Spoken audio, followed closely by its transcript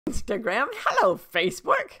Instagram. Hello,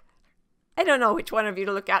 Facebook. I don't know which one of you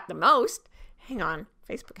to look at the most. Hang on.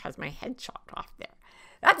 Facebook has my head chopped off there.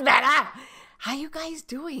 That's better. How you guys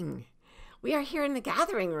doing? We are here in the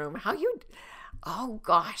gathering room. How you... Oh,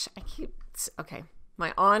 gosh. Okay.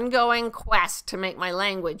 My ongoing quest to make my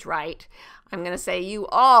language right. I'm going to say you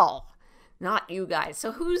all, not you guys.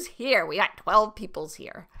 So who's here? We got 12 peoples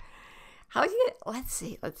here. How do you... Let's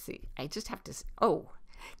see. I just have to... Oh,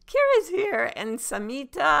 Kira's here and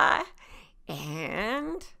Samita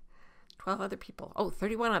and 12 other people. Oh,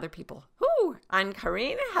 31 other people. Ooh, I'm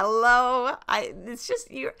Karina. Hello. It's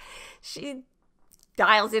just you. She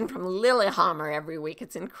dials in from Lillehammer every week.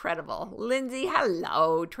 It's incredible. Lindsay,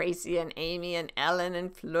 hello. Tracy and Amy and Ellen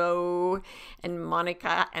and Flo and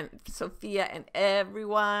Monica and Sophia and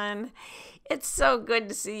everyone. It's so good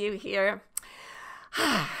to see you here.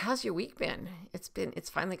 How's your week been? It's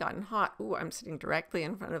finally gotten hot. Ooh, I'm sitting directly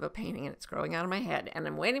in front of a painting and it's growing out of my head. And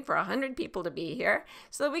I'm waiting for 100 people to be here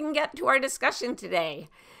so that we can get to our discussion today.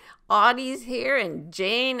 Audie's here and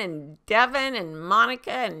Jane and Devin and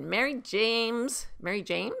Monica and Mary James. Mary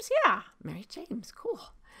James? Yeah, Mary James. Cool.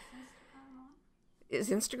 Is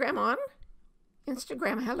Instagram on?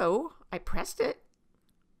 Instagram, hello. I pressed it.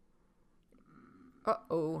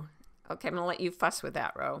 Uh-oh. Okay, I'm going to let you fuss with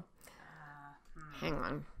that, Ro. Hang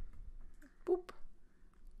on. Boop.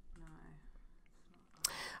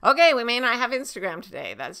 Okay, we may not have Instagram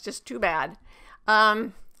today. That's just too bad.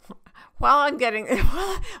 While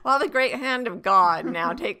the great hand of God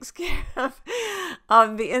now takes care of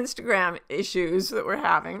the Instagram issues that we're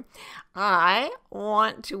having, I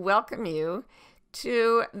want to welcome you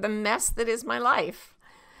to the mess that is my life.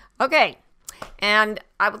 Okay, and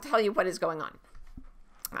I will tell you what is going on.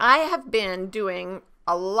 I have been doing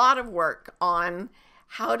a lot of work on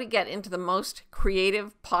how to get into the most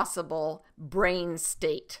creative possible brain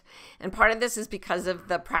state. And part of this is because of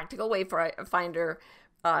the Practical Wayfinder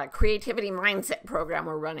creativity mindset program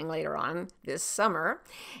we're running later on this summer.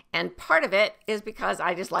 And part of it is because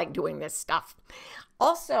I just like doing this stuff.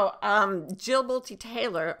 Also, Jill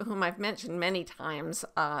Bolte-Taylor, whom I've mentioned many times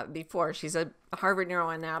before, she's a Harvard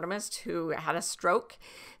neuroanatomist who had a stroke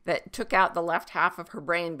that took out the left half of her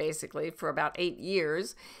brain basically for about 8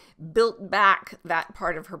 years, built back that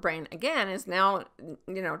part of her brain again, is now,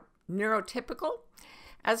 neurotypical,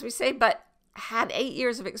 as we say, but had 8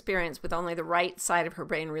 years of experience with only the right side of her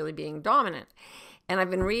brain really being dominant. And I've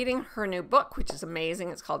been reading her new book, which is amazing.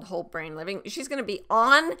 It's called Whole Brain Living. She's going to be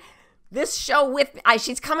on this show with me.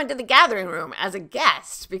 She's coming to the gathering room as a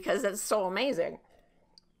guest because it's so amazing.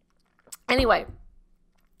 Anyway,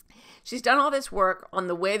 she's done all this work on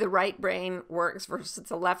the way the right brain works versus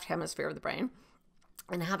the left hemisphere of the brain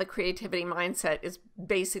and how the creativity mindset is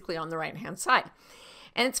basically on the right-hand side.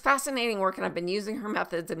 And it's fascinating work, and I've been using her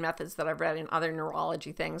methods and methods that I've read in other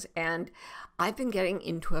neurology things, and I've been getting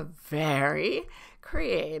into a very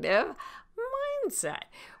creative mindset,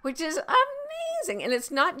 which is amazing. And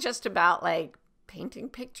it's not just about like painting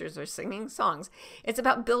pictures or singing songs. It's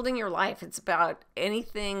about building your life. It's about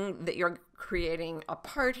anything that you're creating, a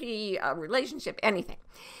party, a relationship, anything.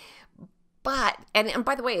 But, and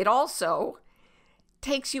by the way, it also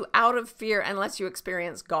takes you out of fear unless you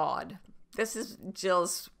experience God. This is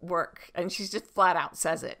Jill's work, and she's just flat out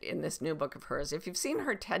says it in this new book of hers. If you've seen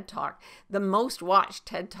her TED Talk, the most watched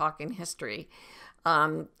TED Talk in history,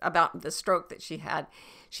 about the stroke that she had,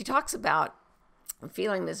 she talks about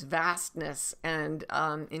feeling this vastness and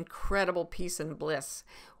incredible peace and bliss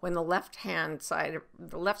when the left side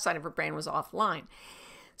of her brain was offline.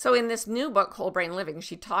 So in this new book, Whole Brain Living,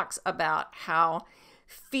 she talks about how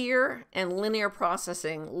fear and linear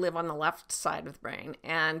processing live on the left side of the brain,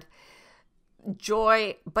 and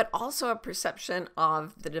joy, but also a perception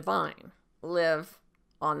of the divine, live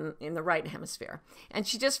in the right hemisphere. And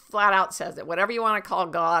she just flat out says that whatever you want to call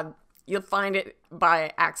God, you'll find it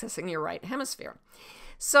by accessing your right hemisphere.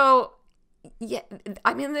 So yeah,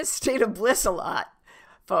 I'm in this state of bliss a lot,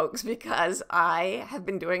 folks, because I have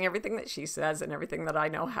been doing everything that she says and everything that I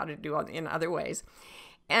know how to do in other ways.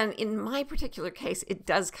 And in my particular case, it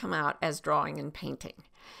does come out as drawing and painting.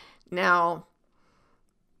 Now,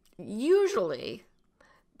 usually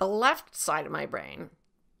the left side of my brain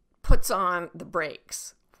puts on the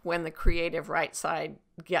brakes when the creative right side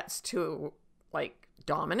gets to like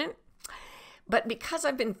dominant. But because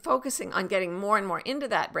I've been focusing on getting more and more into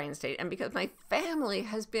that brain state, and because my family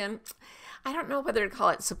has been, I don't know whether to call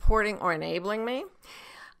it supporting or enabling me,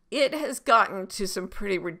 it has gotten to some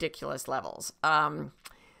pretty ridiculous levels.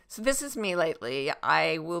 So this is me lately.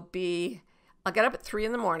 I'll get up at 3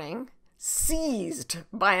 in the morning, seized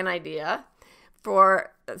by an idea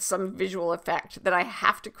for some visual effect that I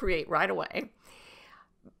have to create right away.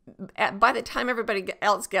 by the time everybody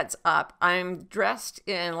else gets up, I'm dressed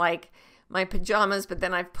in like my pajamas, but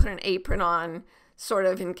then I've put an apron on sort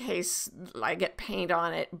of in case I get paint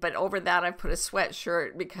on it. But over that, I've put a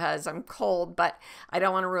sweatshirt because I'm cold, but I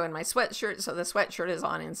don't want to ruin my sweatshirt. So the sweatshirt is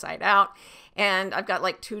on inside out. And I've got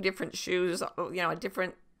like 2 different shoes, a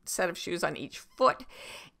different set of shoes on each foot.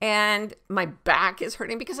 And my back is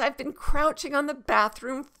hurting because I've been crouching on the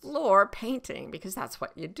bathroom floor painting, because that's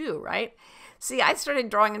what you do, right? See, I started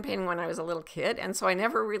drawing and painting when I was a little kid, and so I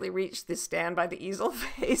never really reached the stand by the easel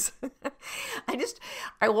phase.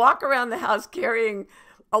 I walk around the house carrying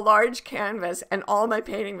a large canvas and all my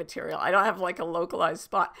painting material. I don't have like a localized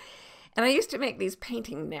spot. And I used to make these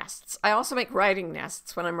painting nests. I also make writing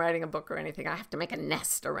nests when I'm writing a book or anything. I have to make a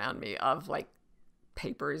nest around me of like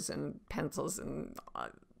papers and pencils and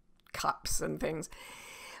cups and things.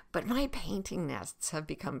 But my painting nests have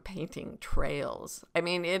become painting trails. I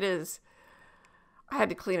mean, I had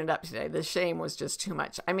to clean it up today. The shame was just too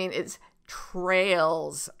much. I mean, it's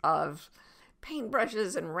trails of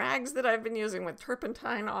paintbrushes and rags that I've been using with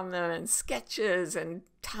turpentine on them, and sketches and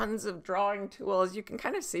tons of drawing tools. You can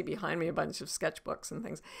kind of see behind me a bunch of sketchbooks and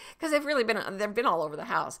things, because they've been all over the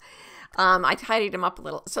house. I tidied them up a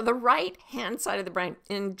little. So the right hand side of the brain,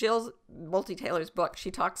 in Jill Bolte Taylor's book,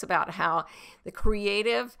 she talks about how the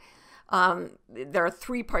creative, there are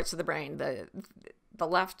 3 parts of the brain. The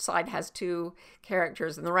left side has 2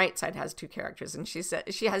 characters and the right side has 2 characters. And she said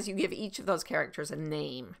you give each of those characters a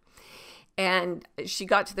name. And she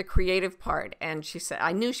got to the creative part, and she said,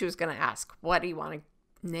 I knew she was going to ask, what do you want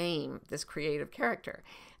to name this creative character?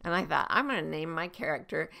 And I thought, I'm going to name my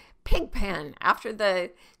character Pigpen, after do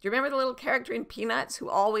you remember the little character in Peanuts who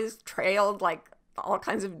always trailed like all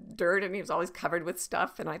kinds of dirt and he was always covered with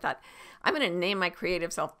stuff? And I thought, I'm going to name my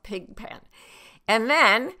creative self Pigpen. And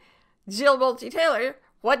then Jill Bolte Taylor,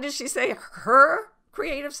 what does she say her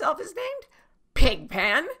creative self is named?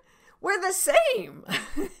 Pigpen. We're the same.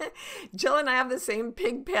 Jill and I have the same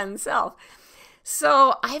Pigpen self.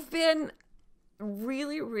 So I've been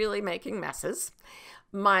really, really making messes.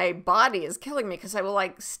 My body is killing me because I will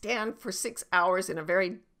like stand for 6 hours in a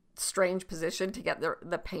very strange position to get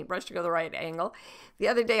the paintbrush to go the right angle. The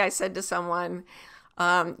other day I said to someone,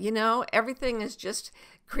 everything is just,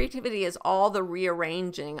 creativity is all the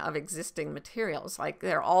rearranging of existing materials. Like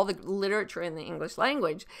all the literature in the English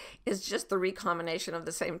language is just the recombination of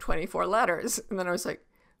the same 24 letters. And then I was like,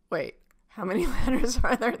 wait, how many letters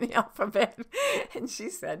are there in the alphabet? And she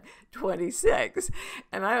said 26.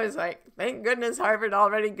 And I was like, thank goodness Harvard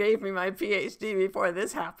already gave me my PhD before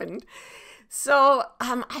this happened. So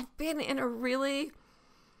I've been in a really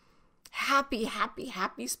happy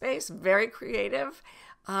space, very creative,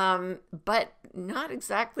 but not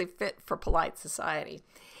exactly fit for polite society.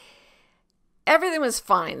 Everything was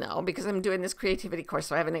fine, though, because I'm doing this creativity course,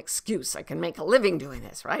 so I have an excuse. I can make a living doing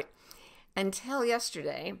this, right? Until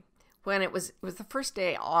yesterday, when it was the first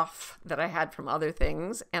day off that I had from other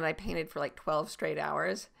things, and I painted for like 12 straight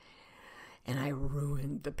hours, and I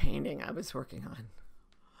ruined the painting I was working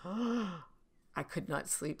on. I could not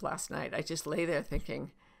sleep last night. I just lay there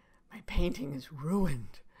thinking, my painting is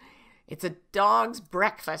ruined. It's a dog's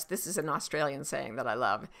breakfast. This is an Australian saying that I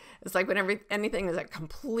love. It's like when anything is a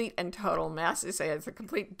complete and total mess, they say it's a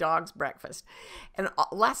complete dog's breakfast. And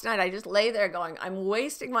last night I just lay there going, I'm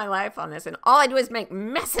wasting my life on this, and all I do is make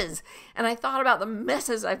messes. And I thought about the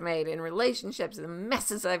messes I've made in relationships, the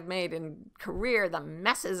messes I've made in career,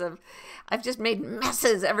 I've just made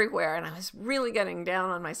messes everywhere. And I was really getting down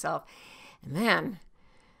on myself. And then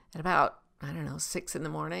at about, 6 in the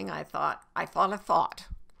morning, I thought a thought.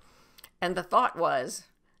 And the thought was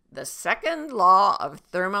the second law of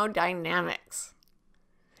thermodynamics,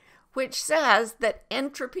 which says that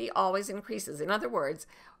entropy always increases. In other words,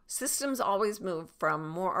 systems always move from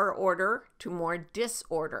more order to more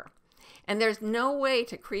disorder. And there's no way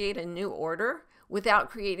to create a new order without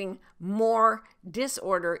creating more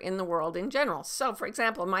disorder in the world in general. So, for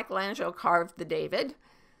example, Michelangelo carved the David.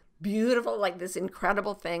 Beautiful, like this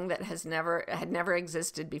incredible thing that had never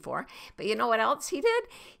existed before. But you know what else he did?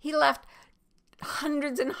 He left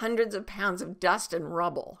hundreds and hundreds of pounds of dust and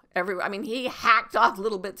rubble everywhere. I mean, he hacked off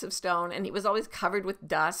little bits of stone, and he was always covered with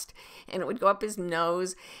dust, and it would go up his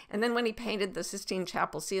nose. And then when he painted the Sistine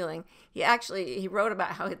Chapel ceiling, he wrote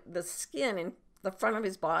about how the skin in the front of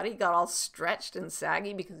his body got all stretched and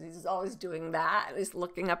saggy because he's always doing that. He's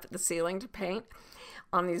looking up at the ceiling to paint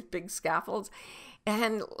on these big scaffolds.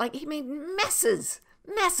 And like he made messes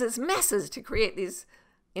to create these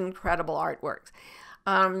incredible artworks.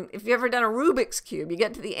 If you've ever done a Rubik's Cube, you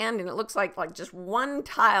get to the end and it looks like just one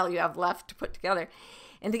tile you have left to put together.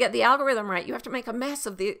 And to get the algorithm right, you have to make a mess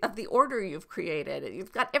of the order you've created.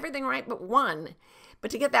 You've got everything right but one.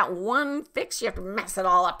 But to get that one fix, you have to mess it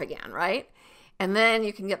all up again, right? And then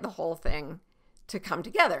you can get the whole thing to come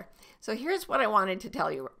together. So here's what I wanted to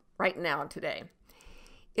tell you right now today.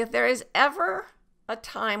 If there is ever a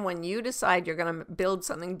time when you decide you're going to build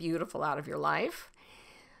something beautiful out of your life,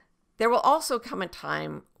 there will also come a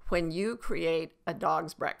time when you create a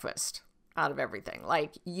dog's breakfast out of everything.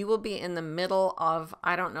 Like you will be in the middle of,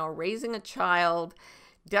 I don't know, raising a child,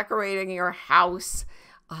 decorating your house,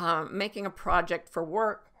 making a project for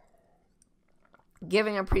work,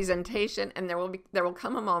 giving a presentation, and there will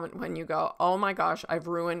come a moment when you go, oh my gosh, I've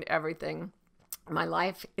ruined everything. My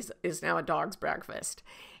life is now a dog's breakfast.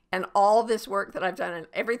 And all this work that I've done and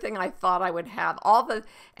everything I thought I would have, all the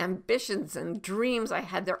ambitions and dreams I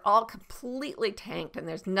had, they're all completely tanked, and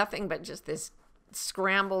there's nothing but just this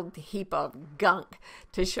scrambled heap of gunk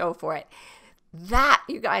to show for it. That,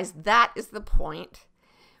 you guys, that is the point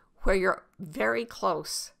where you're very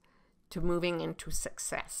close to moving into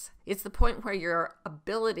success. It's the point where your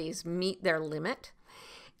abilities meet their limit.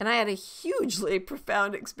 And I had a hugely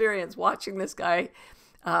profound experience watching this guy,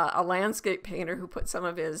 a landscape painter who puts some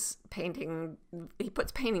of his painting, he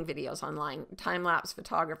puts painting videos online, time-lapse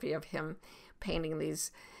photography of him painting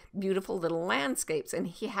these beautiful little landscapes. And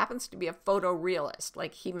he happens to be a photorealist.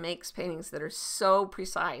 Like he makes paintings that are so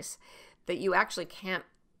precise that you actually can't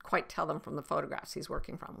quite tell them from the photographs he's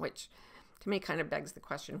working from, which to me kind of begs the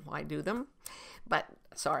question, why do them? But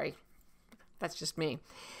sorry, that's just me.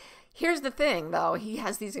 Here's the thing though, he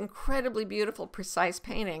has these incredibly beautiful, precise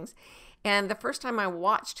paintings. And the first time I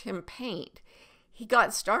watched him paint, he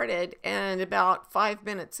got started, and about 5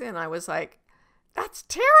 minutes in, I was like, that's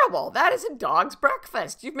terrible. That is a dog's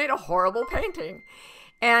breakfast. You've made a horrible painting.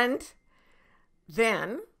 And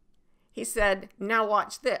then he said, now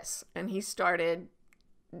watch this. And he started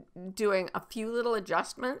doing a few little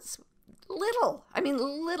adjustments. Little.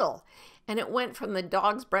 And it went from the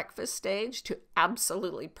dog's breakfast stage to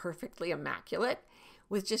absolutely perfectly immaculate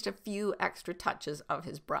with just a few extra touches of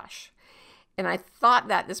his brush. And I thought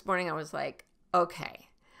that this morning, I was like, okay,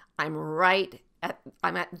 I'm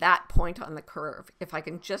at that point on the curve. If I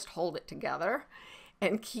can just hold it together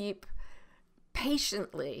and keep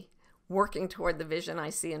patiently working toward the vision I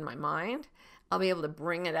see in my mind, I'll be able to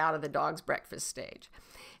bring it out of the dog's breakfast stage.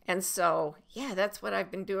 And so, yeah, that's what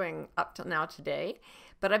I've been doing up till now today.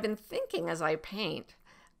 But I've been thinking as I paint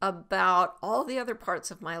about all the other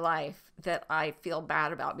parts of my life that I feel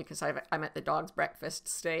bad about because I'm at the dog's breakfast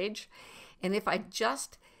stage. And if I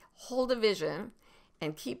just hold a vision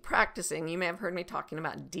and keep practicing, you may have heard me talking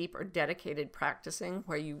about deep or dedicated practicing,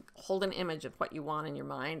 where you hold an image of what you want in your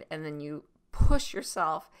mind and then you push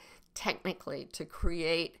yourself technically to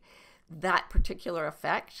create that particular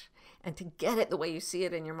effect and to get it the way you see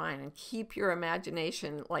it in your mind and keep your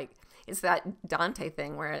imagination. Like it's that Dante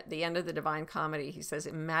thing where at the end of the Divine Comedy, he says,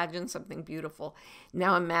 imagine something beautiful.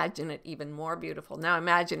 Now imagine it even more beautiful. Now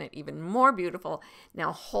imagine it even more beautiful.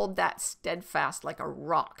 Now hold that steadfast like a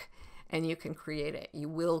rock and you can create it. You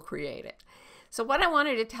will create it. So what I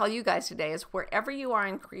wanted to tell you guys today is wherever you are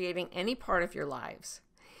in creating any part of your lives,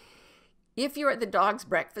 if you're at the dog's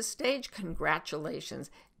breakfast stage, congratulations.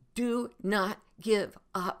 Do not give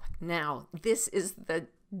up now. This is the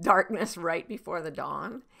darkness right before the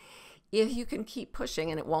dawn. If you can keep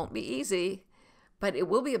pushing, and it won't be easy, but it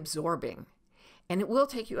will be absorbing, and it will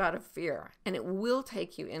take you out of fear, and it will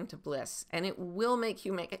take you into bliss, and it will make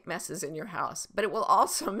you make messes in your house, but it will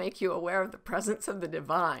also make you aware of the presence of the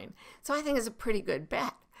divine. So I think it's a pretty good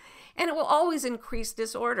bet. And it will always increase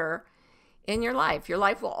disorder in your life. Your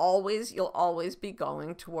life will always, you'll always be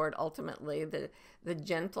going toward ultimately the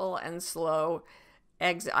gentle and slow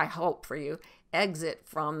exit, I hope for you, exit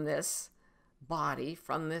from this body,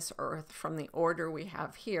 from this earth, from the order we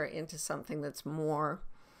have here into something that's more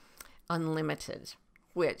unlimited,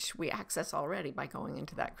 which we access already by going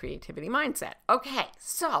into that creativity mindset. Okay,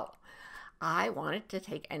 so I wanted to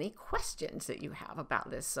take any questions that you have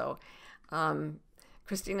about this. So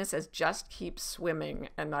Christina says, just keep swimming.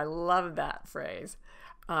 And I love that phrase.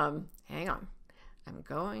 Hang on. I'm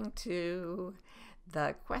going to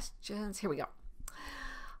the questions. Here we go.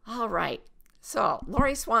 All right. So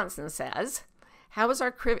Lori Swanson says, how is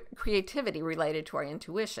our creativity related to our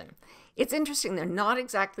intuition? It's interesting. They're not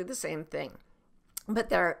exactly the same thing, but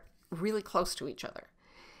they're really close to each other.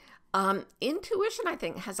 Intuition, I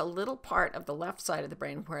think, has a little part of the left side of the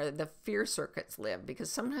brain where the fear circuits live,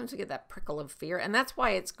 because sometimes we get that prickle of fear. And that's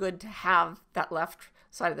why it's good to have that left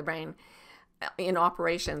side of the brain in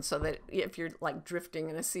operation, so that if you're like drifting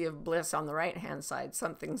in a sea of bliss on the right-hand side,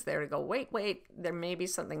 something's there to go, wait, there may be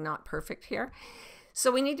something not perfect here.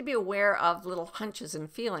 So we need to be aware of little hunches and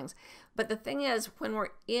feelings. But the thing is, when we're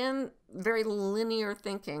in very linear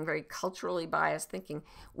thinking, very culturally biased thinking,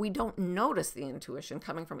 we don't notice the intuition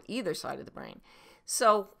coming from either side of the brain.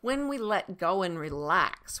 So when we let go and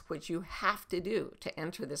relax, which you have to do to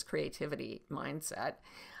enter this creativity mindset,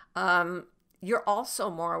 you're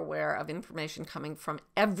also more aware of information coming from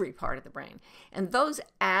every part of the brain. And those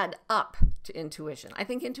add up to intuition. I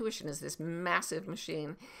think intuition is this massive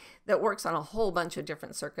machine that works on a whole bunch of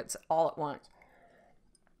different circuits all at once,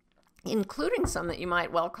 including some that you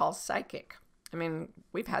might well call psychic. I mean,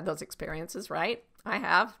 we've had those experiences, right? I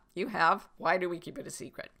have. You have. Why do we keep it a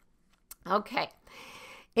secret? Okay.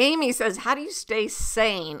 Amy says, how do you stay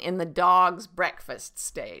sane in the dog's breakfast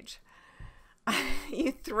stage?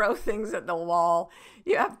 You throw things at the wall.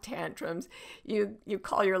 You have tantrums. You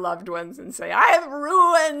call your loved ones and say, I have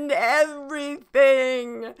ruined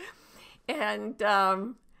everything.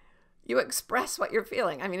 And you express what you're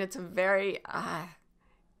feeling. I mean, it's a very,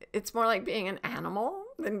 it's more like being an animal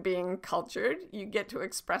than being cultured. You get to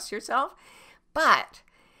express yourself. But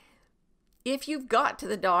if you've got to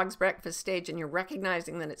the dog's breakfast stage and you're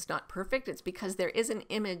recognizing that it's not perfect, it's because there is an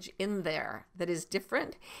image in there that is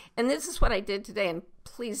different. And this is what I did today. And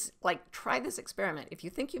please, try this experiment. If you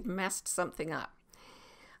think you've messed something up,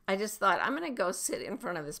 I just thought, I'm going to go sit in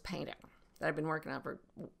front of this painting that I've been working on for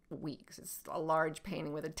weeks. It's a large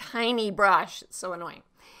painting with a tiny brush. It's so annoying.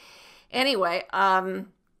 Anyway, I'm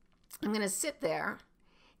going to sit there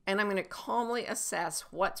and I'm going to calmly assess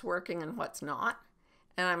what's working and what's not.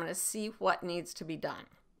 And I'm going to see what needs to be done.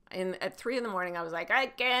 And at 3 in the morning, I was like, I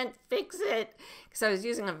can't fix it. Because I was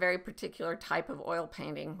using a very particular type of oil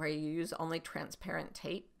painting where you use only transparent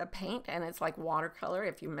paint. And it's like watercolor.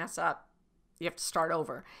 If you mess up, you have to start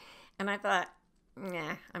over. And I thought,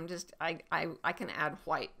 nah, I can add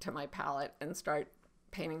white to my palette and start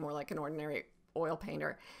painting more like an ordinary oil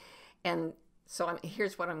painter. And so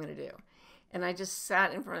here's what I'm going to do. And I just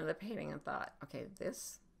sat in front of the painting and thought, okay,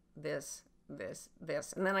 this.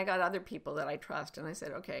 And then I got other people that I trust and I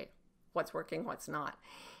said, okay, what's working, what's not?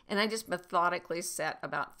 And I just methodically set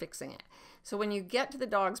about fixing it. So when you get to the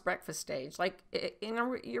dog's breakfast stage, like in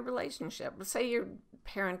your relationship, say you're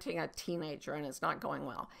parenting a teenager and it's not going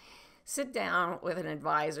well, sit down with an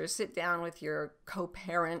advisor, sit down with your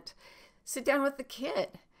co-parent, sit down with the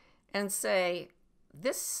kid and say,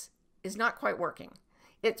 this is not quite working.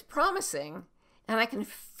 It's promising and I can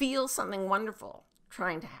feel something wonderful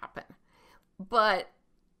trying to happen. But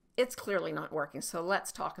it's clearly not working. So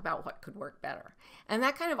let's talk about what could work better. And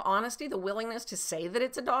that kind of honesty, the willingness to say that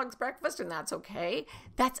it's a dog's breakfast and that's okay,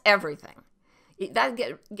 that's everything. That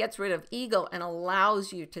gets rid of ego and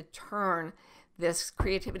allows you to turn this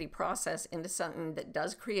creativity process into something that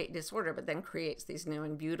does create disorder, but then creates these new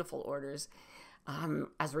and beautiful orders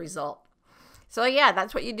as a result. So yeah,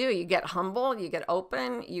 that's what you do. You get humble, you get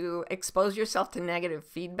open, you expose yourself to negative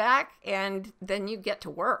feedback, and then you get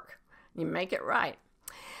to work. You make it right.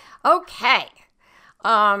 Okay.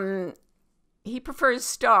 He prefers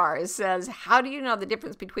stars, says, how do you know the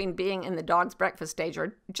difference between being in the dog's breakfast stage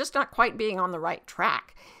or just not quite being on the right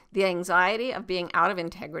track? The anxiety of being out of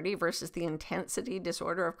integrity versus the intensity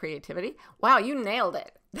disorder of creativity? Wow, you nailed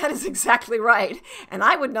it. That is exactly right. And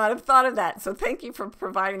I would not have thought of that. So thank you for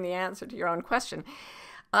providing the answer to your own question.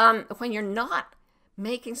 When you're not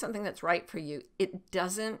making something that's right for you, it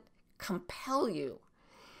doesn't compel you.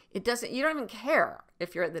 You don't even care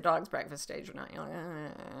if you're at the dog's breakfast stage or not. You're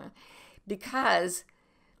like, because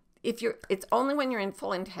it's only when you're in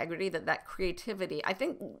full integrity that creativity, I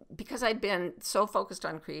think because I'd been so focused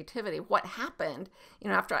on creativity, what happened,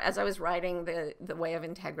 as I was writing the Way of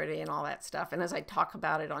Integrity and all that stuff, and as I talk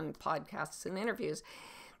about it on podcasts and interviews,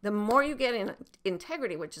 the more you get in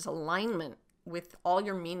integrity, which is alignment with all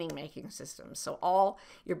your meaning-making systems, so all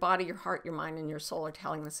your body, your heart, your mind, and your soul are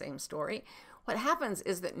telling the same story, what happens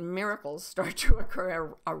is that miracles start to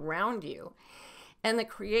occur around you. And the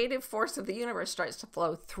creative force of the universe starts to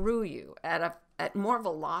flow through you at more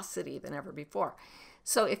velocity than ever before.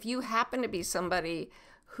 So if you happen to be somebody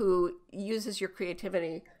who uses your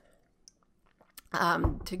creativity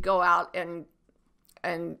to go out and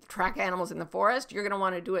track animals in the forest, you're going to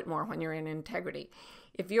want to do it more when you're in integrity.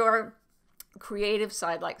 If your creative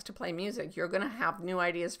side likes to play music, you're going to have new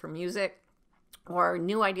ideas for music or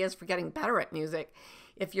new ideas for getting better at music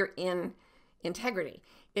if you're in integrity.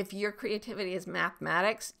 If your creativity is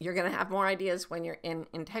mathematics, you're going to have more ideas when you're in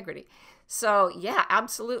integrity. So yeah,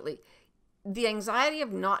 absolutely. The anxiety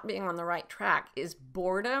of not being on the right track is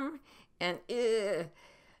boredom, and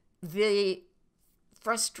the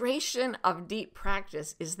frustration of deep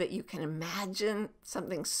practice is that you can imagine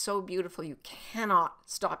something so beautiful you cannot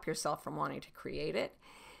stop yourself from wanting to create it,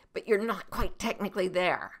 but you're not quite technically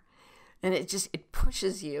there. And it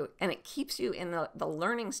pushes you, and it keeps you in the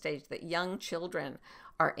learning stage that young children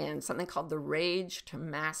are in, something called the rage to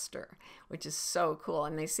master, which is so cool.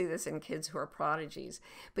 And they see this in kids who are prodigies.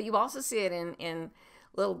 But you also see it in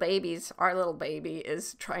little babies. Our little baby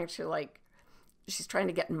is trying to she's trying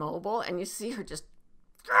to get mobile, and you see her just,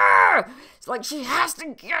 it's like she has to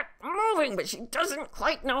get moving, but she doesn't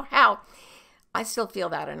quite know how. I still feel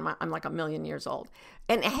that, and I'm like a million years old.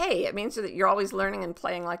 And hey, it means that you're always learning and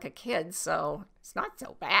playing like a kid, so it's not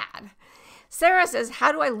so bad. Sarah says,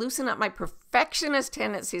 how do I loosen up my perfectionist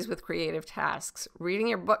tendencies with creative tasks? Reading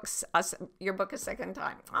your book a second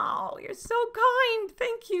time. Oh, you're so kind.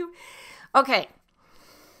 Thank you. Okay.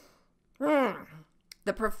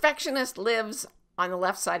 The perfectionist lives on the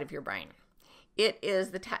left side of your brain. It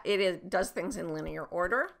does things in linear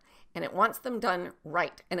order, and it wants them done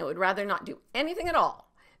right, and it would rather not do anything at all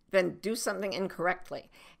than do something incorrectly.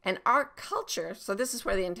 And our culture, so this is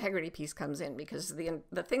where the integrity piece comes in, because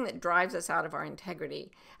the thing that drives us out of our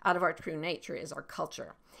integrity, out of our true nature, is our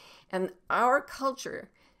culture. And our culture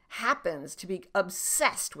happens to be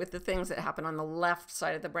obsessed with the things that happen on the left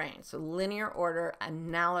side of the brain. So linear order,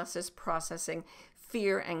 analysis, processing,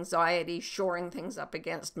 fear, anxiety, shoring things up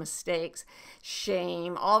against mistakes,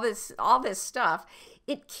 shame, all this stuff.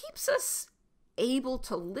 It keeps us able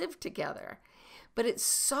to live together, but it's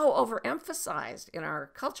so overemphasized in our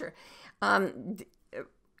culture.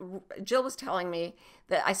 Jill was telling me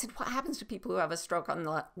that, I said, what happens to people who have a stroke on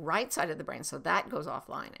the right side of the brain? So that goes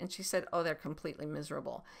offline. And she said, oh, they're completely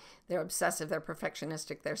miserable. They're obsessive, they're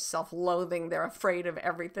perfectionistic, they're self-loathing, they're afraid of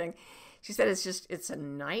everything. She said, it's a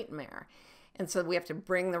nightmare. And so we have to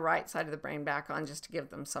bring the right side of the brain back on just to give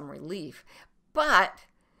them some relief. But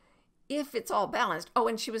if it's all balanced,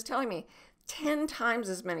 and she was telling me 10 times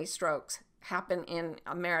as many strokes happen in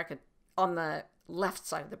America on the left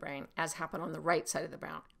side of the brain as happen on the right side of the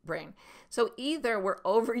brain. So either we're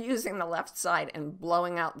overusing the left side and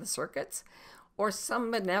blowing out the circuits, or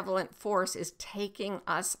some benevolent force is taking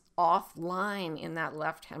us offline in that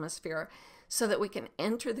left hemisphere so that we can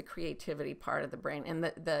enter the creativity part of the brain and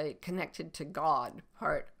the connected to God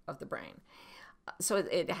part of the brain. So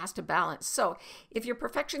it has to balance. So if your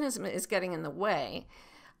perfectionism is getting in the way,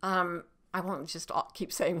 I won't just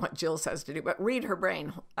keep saying what Jill says to do, but read her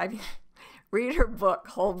brain. Read her book,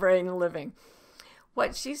 Whole Brain Living.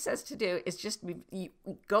 What she says to do is just you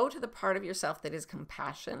go to the part of yourself that is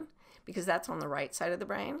compassion, because that's on the right side of the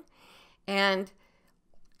brain, and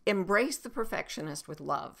embrace the perfectionist with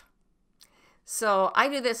love. So I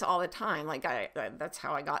do this all the time. That's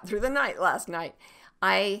how I got through the night last night.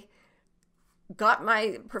 I got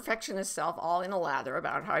my perfectionist self all in a lather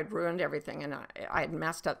about how I'd ruined everything, and I had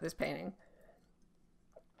messed up this painting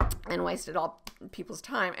and wasted all people's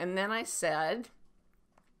time. And then I said,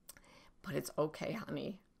 but it's okay,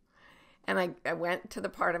 honey. And I went to the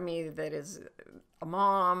part of me that is a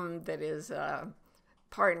mom, that is a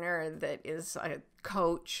partner, that is a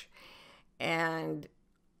coach. And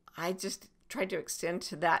I just tried to extend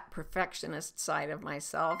to that perfectionist side of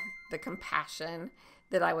myself the compassion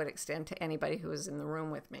that I would extend to anybody who was in the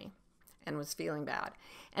room with me and was feeling bad.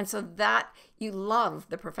 And so that, you love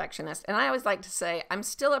the perfectionist. And I always like to say, I'm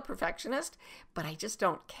still a perfectionist, but I just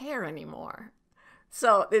don't care anymore.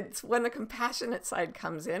 So it's when the compassionate side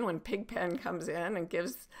comes in, when Pigpen comes in and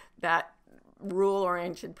gives that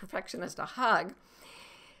rule-oriented perfectionist a hug,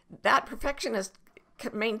 that perfectionist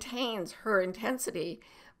maintains her intensity,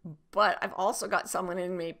 but I've also got someone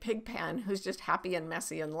in me, Pigpen, who's just happy and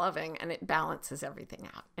messy and loving, and it balances everything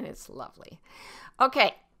out, and it's lovely.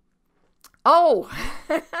 Okay. Oh,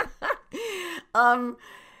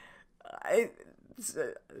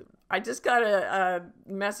 I just got a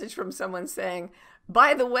message from someone saying,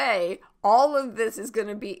 by the way, all of this is going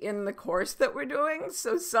to be in the course that we're doing,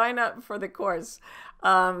 so sign up for the course,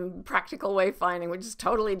 Practical Wayfinding, which is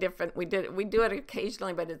totally different. We do it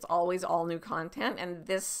occasionally, but it's always all new content. And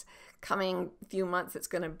this coming few months, it's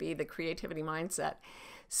going to be the creativity mindset.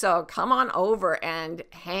 So come on over and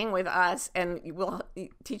hang with us, and we'll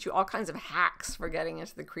teach you all kinds of hacks for getting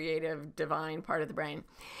into the creative, divine part of the brain.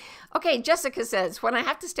 Okay, Jessica says, when I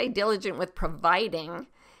have to stay diligent with providing,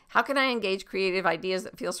 how can I engage creative ideas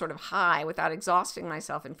that feel sort of high without exhausting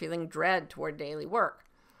myself and feeling dread toward daily work?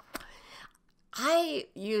 I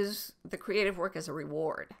use the creative work as a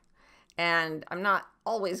reward, and I'm not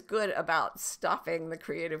always good about stuffing the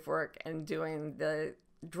creative work and doing the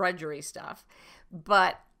drudgery stuff,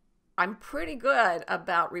 but I'm pretty good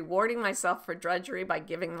about rewarding myself for drudgery by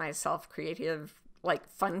giving myself creative like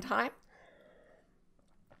fun time.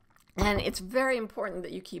 And it's very important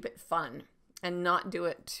that you keep it fun and not do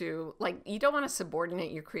it to, like, you don't want to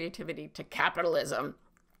subordinate your creativity to capitalism.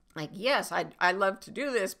 Like, yes, I love to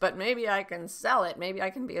do this, but maybe I can sell it. Maybe I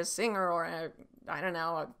can be a singer or a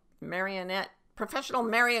professional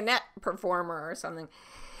marionette performer or something.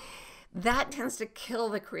 That tends to kill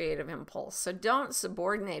the creative impulse. So don't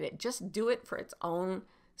subordinate it. Just do it for its own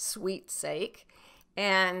sweet sake.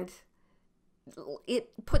 And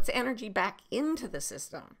it puts energy back into the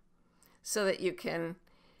system so that you can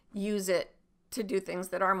use it to do things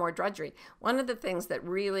that are more drudgery. One of the things that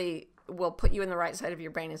really will put you in the right side of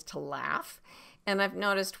your brain is to laugh. And I've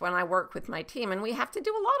noticed when I work with my team, and we have to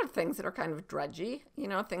do a lot of things that are kind of drudgy,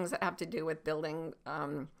 things that have to do with building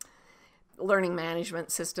learning management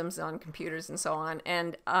systems on computers and so on.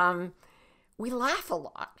 And we laugh a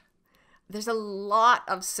lot. There's a lot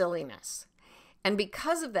of silliness. And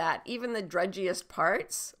because of that, even the drudgiest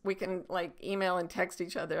parts, we can like email and text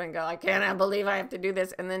each other and go, I cannot believe I have to do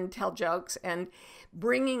this, and then tell jokes. And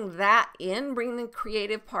bringing the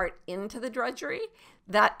creative part into the drudgery,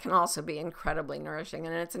 that can also be incredibly nourishing.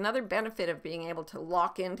 And it's another benefit of being able to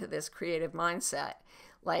lock into this creative mindset,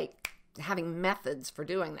 like having methods for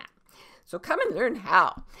doing that. So come and learn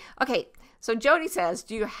how. Okay, so Jody says,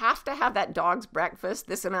 do you have to have that dog's breakfast,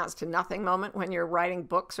 this amounts to nothing moment when you're writing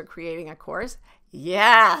books or creating a course?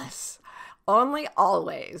 Yes, only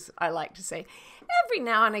always, I like to say. Every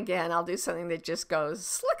now and again, I'll do something that just goes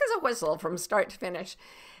slick as a whistle from start to finish.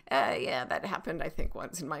 Yeah, that happened, I think,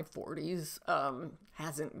 once in my 40s.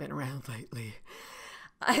 Hasn't been around lately.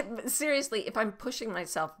 Seriously, if I'm pushing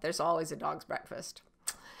myself, there's always a dog's breakfast.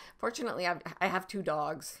 Fortunately, I have 2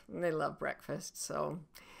 dogs, and they love breakfast, so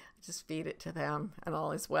I just feed it to them, and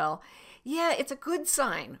all is well. Yeah, it's a good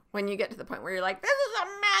sign when you get to the point where you're like, this is a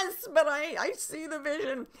mess, but I see the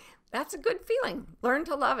vision. That's a good feeling. Learn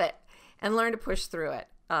to love it, and learn to push through it.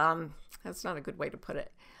 That's not a good way to put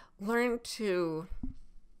it. Learn to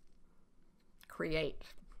create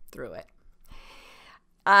through it.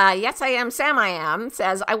 Yes, I am. Sam, I am,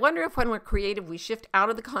 says, I wonder if when we're creative, we shift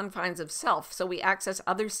out of the confines of self, so we access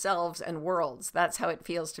other selves and worlds. That's how it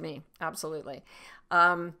feels to me. Absolutely.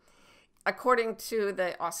 According to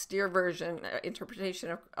the austere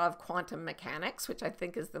interpretation of quantum mechanics, which I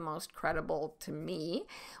think is the most credible to me,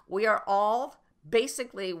 we are all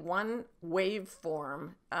basically one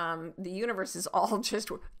waveform. The universe is all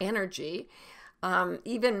just energy.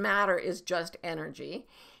 Even matter is just energy.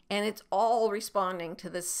 And it's all responding to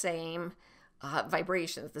the same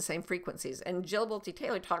vibrations, the same frequencies. And Jill Bolte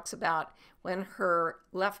Taylor talks about when her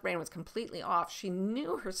left brain was completely off, she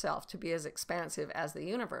knew herself to be as expansive as the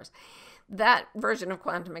universe. That version of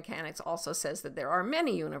quantum mechanics also says that there are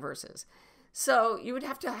many universes. So you would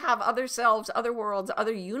have to have other selves, other worlds,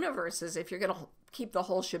 other universes if you're going to keep the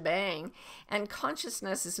whole shebang. And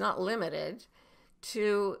consciousness is not limited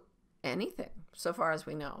to anything, so far as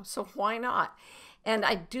we know. So why not? And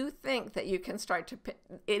I do think that you can start to,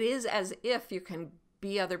 it is as if you can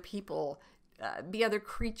be other people, be other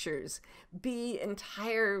creatures, be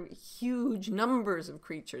entire huge numbers of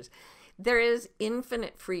creatures. There is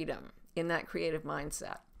infinite freedom in that creative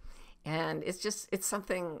mindset. And it's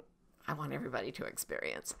something I want everybody to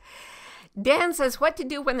experience. Dan says, what to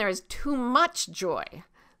do when there is too much joy?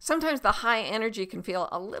 Sometimes the high energy can feel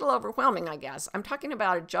a little overwhelming, I guess. I'm talking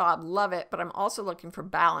about a job, love it, but I'm also looking for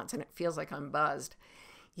balance, and it feels like I'm buzzed.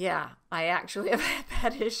 Yeah, I actually have had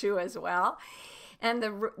that issue as well. And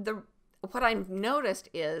what I've noticed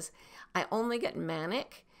is I only get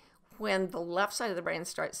manic when the left side of the brain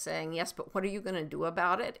starts saying, yes, but what are you going to do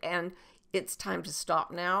about it? And it's time to stop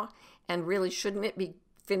now. And really, shouldn't it be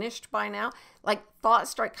finished by now? Like thoughts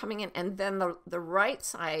start coming in, and then the right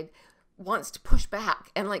side wants to push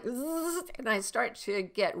back and and I start to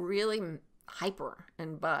get really hyper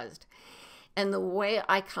and buzzed. And the way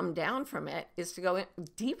I come down from it is to go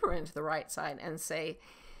deeper into the right side and say,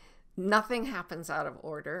 nothing happens out of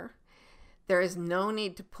order. There is no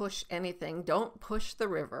need to push anything. Don't push the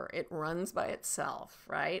river. It runs by itself,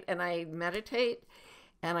 right? And I meditate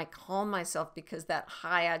and I calm myself because that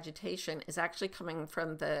high agitation is actually coming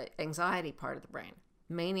from the anxiety part of the brain.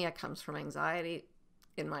 Mania comes from anxiety,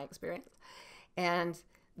 in my experience. And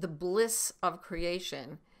the bliss of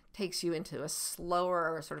creation takes you into a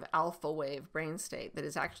slower sort of alpha wave brain state that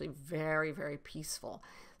is actually very, very peaceful.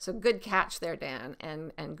 So good catch there, Dan,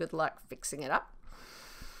 and good luck fixing it up.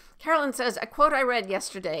 Carolyn says, a quote I read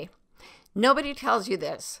yesterday, nobody tells you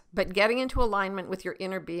this, but getting into alignment with your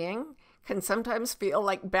inner being can sometimes feel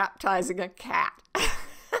like baptizing a cat.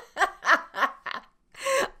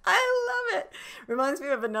 I love it. Reminds me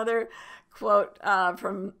of another quote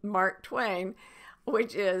from Mark Twain.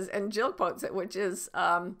 which is, and Jill quotes it, which is,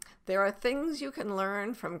 there are things you can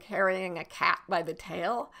learn from carrying a cat by the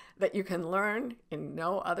tail that you can learn in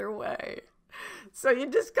no other way. So you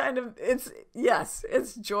just kind of,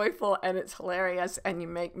 it's joyful and it's hilarious, and you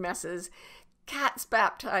make messes. Cats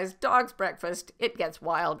baptized, dogs breakfast. It gets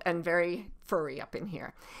wild and very furry up in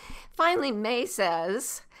here. Finally, May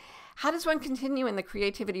says, how does one continue in the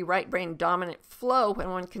creativity right brain dominant flow when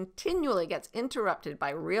one continually gets interrupted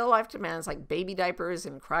by real life demands like baby diapers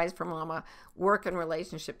and cries for mama, work and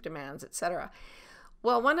relationship demands, etc.?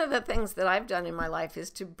 Well, one of the things that I've done in my life is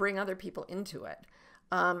to bring other people into it.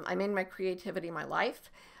 I made my creativity my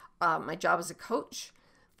life, my job as a coach,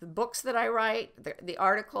 the books that I write, the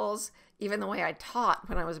articles, even the way I taught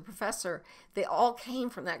when I was a professor, they all came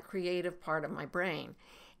from that creative part of my brain.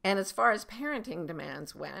 And as far as parenting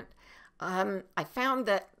demands went, I found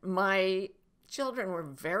that my children were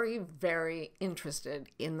very, very interested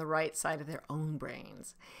in the right side of their own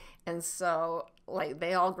brains. And so, like,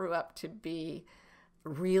 they all grew up to be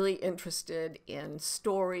really interested in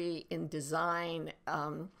story, in design.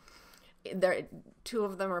 Two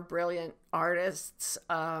of them are brilliant artists.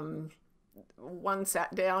 One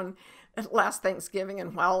sat down last Thanksgiving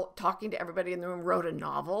and while talking to everybody in the room wrote a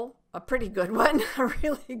novel, a pretty good one, a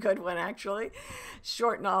really good one actually,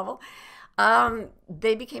 short novel.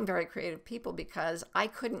 They became very creative people because I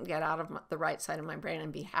couldn't get out of the right side of my brain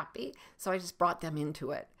and be happy. So I just brought them into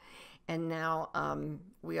it. And now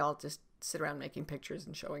we all just sit around making pictures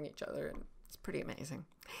and showing each other, and it's pretty amazing.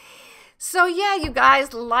 So yeah, you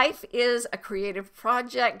guys, life is a creative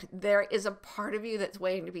project. There is a part of you that's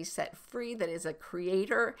waiting to be set free, that is a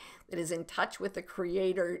creator, that is in touch with the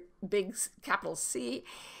creator, big capital C,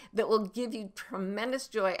 that will give you tremendous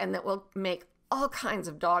joy and that will make all kinds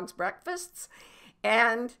of dogs breakfasts.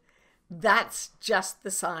 And that's just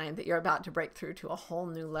the sign that you're about to break through to a whole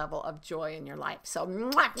new level of joy in your life. So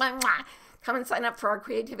mwah, mwah, mwah. Come and sign up for our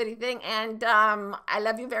creativity thing. And I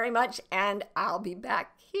love you very much. And I'll be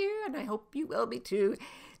back here. And I hope you will be too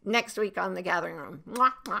next week on The Gathering Room.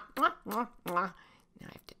 Mwah, mwah, mwah, mwah, mwah. Now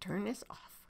I have to turn this off.